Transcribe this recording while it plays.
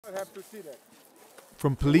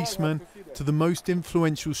From policeman to the most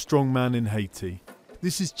influential strongman in Haiti.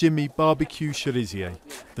 This is Jimmy Barbecue Cherizier,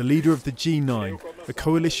 the leader of the G9, a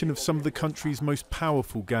coalition of some of the country's most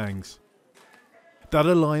powerful gangs. That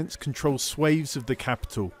alliance controls swathes of the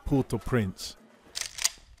capital, Port-au-Prince.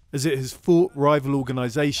 As it has fought rival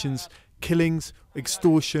organisations, killings,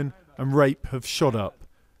 extortion and rape have shot up.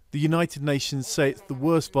 The United Nations say it's the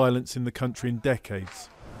worst violence in the country in decades.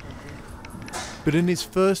 But in his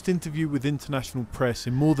first interview with international press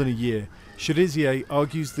in more than a year, Cherizier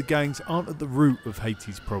argues the gangs aren't at the root of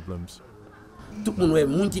Haiti's problems.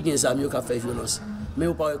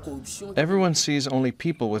 Everyone sees only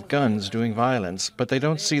people with guns doing violence, but they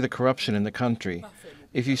don't see the corruption in the country.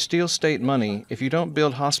 If you steal state money, if you don't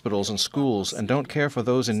build hospitals and schools and don't care for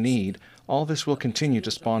those in need, all this will continue to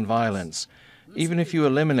spawn violence. Even if you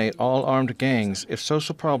eliminate all armed gangs, if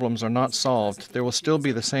social problems are not solved, there will still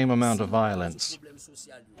be the same amount of violence.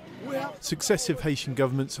 Successive Haitian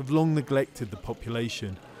governments have long neglected the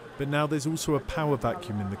population, but now there's also a power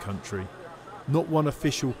vacuum in the country. Not one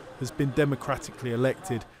official has been democratically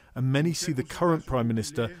elected, and many see the current Prime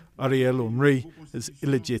Minister, Ariel Henry, as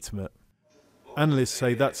illegitimate. Analysts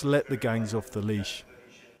say that's let the gangs off the leash.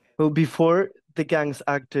 Well, before, the gangs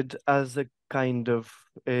acted as a kind of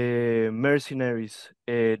mercenaries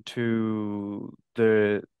with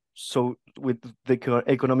the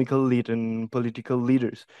economical elite and political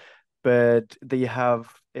leaders, but they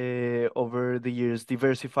have over the years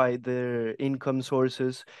diversified their income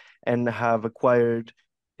sources and have acquired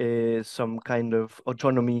some kind of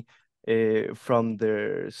autonomy from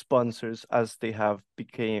their sponsors as they have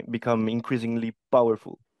become increasingly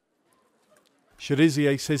powerful.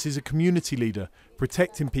 Cherizier says he's a community leader,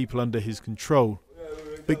 protecting people under his control.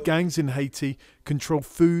 But gangs in Haiti control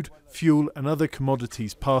food, fuel and other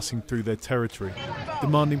commodities passing through their territory,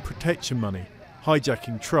 demanding protection money,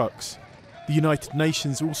 hijacking trucks. The United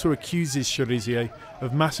Nations also accuses Cherizier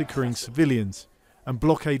of massacring civilians and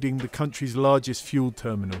blockading the country's largest fuel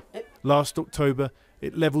terminal. Last October,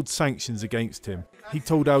 it levelled sanctions against him. He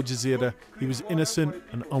told Al Jazeera he was innocent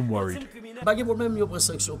and unworried.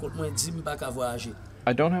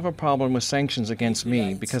 I don't have a problem with sanctions against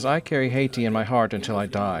me because I carry Haiti in my heart until I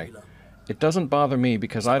die. It doesn't bother me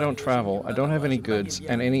because I don't travel, I don't have any goods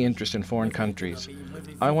and any interest in foreign countries.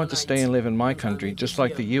 I want to stay and live in my country just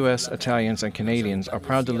like the US, Italians and Canadians are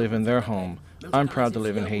proud to live in their home. I'm proud to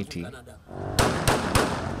live in Haiti.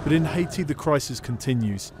 But in Haiti the crisis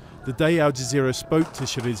continues. The day Al Jazeera spoke to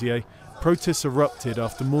Cherizier, protests erupted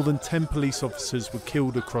after more than 10 police officers were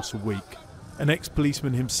killed across a week. An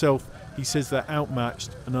ex-policeman himself, he says they're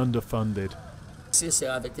outmatched and underfunded.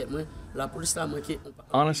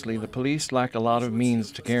 Honestly, the police lack a lot of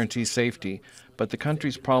means to guarantee safety, but the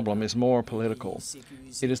country's problem is more political.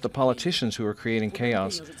 It is the politicians who are creating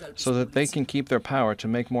chaos so that they can keep their power to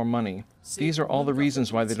make more money. These are all the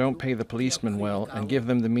reasons why they don't pay the policemen well and give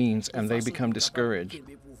them the means, and they become discouraged.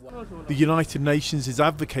 The United Nations is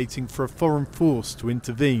advocating for a foreign force to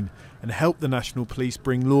intervene and help the national police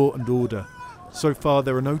bring law and order. So far,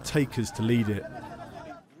 there are no takers to lead it.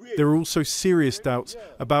 There are also serious doubts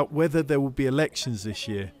about whether there will be elections this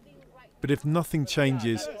year. But if nothing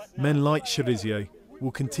changes, men like Cherizier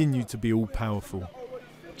will continue to be all-powerful.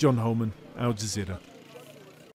 John Holman, Al Jazeera.